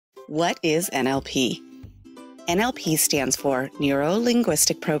What is NLP? NLP stands for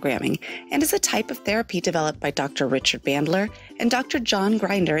Neuro-Linguistic Programming and is a type of therapy developed by Dr. Richard Bandler and Dr. John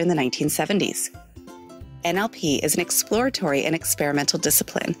Grinder in the 1970s. NLP is an exploratory and experimental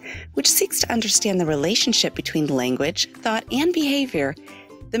discipline which seeks to understand the relationship between language, thought, and behavior.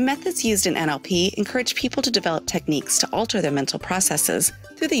 The methods used in NLP encourage people to develop techniques to alter their mental processes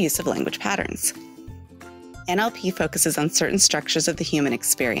through the use of language patterns. NLP focuses on certain structures of the human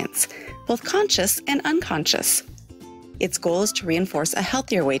experience, both conscious and unconscious. Its goal is to reinforce a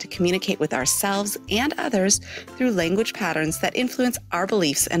healthier way to communicate with ourselves and others through language patterns that influence our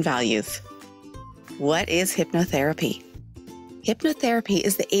beliefs and values. What is hypnotherapy? Hypnotherapy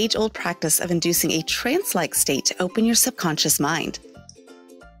is the age-old practice of inducing a trance-like state to open your subconscious mind.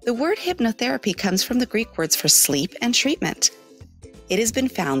 The word hypnotherapy comes from the Greek words for sleep and treatment. It has been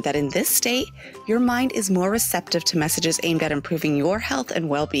found that in this state, your mind is more receptive to messages aimed at improving your health and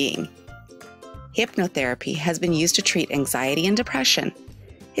well-being. Hypnotherapy has been used to treat anxiety and depression.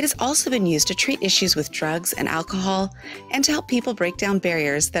 It has also been used to treat issues with drugs and alcohol and to help people break down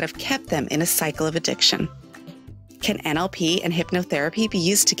barriers that have kept them in a cycle of addiction. Can NLP and hypnotherapy be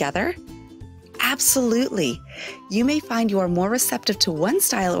used together? Absolutely. You may find you are more receptive to one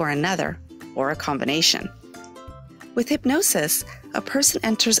style or another, or a combination. With hypnosis, a person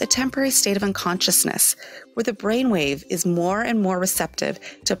enters a temporary state of unconsciousness where the brainwave is more and more receptive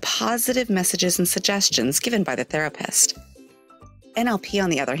to positive messages and suggestions given by the therapist. NLP, on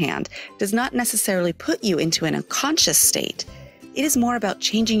the other hand, does not necessarily put you into an unconscious state. It is more about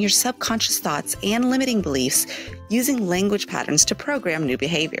changing your subconscious thoughts and limiting beliefs using language patterns to program new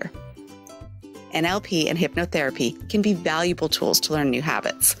behavior. NLP and hypnotherapy can be valuable tools to learn new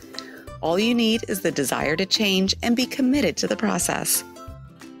habits. All you need is the desire to change and be committed to the process.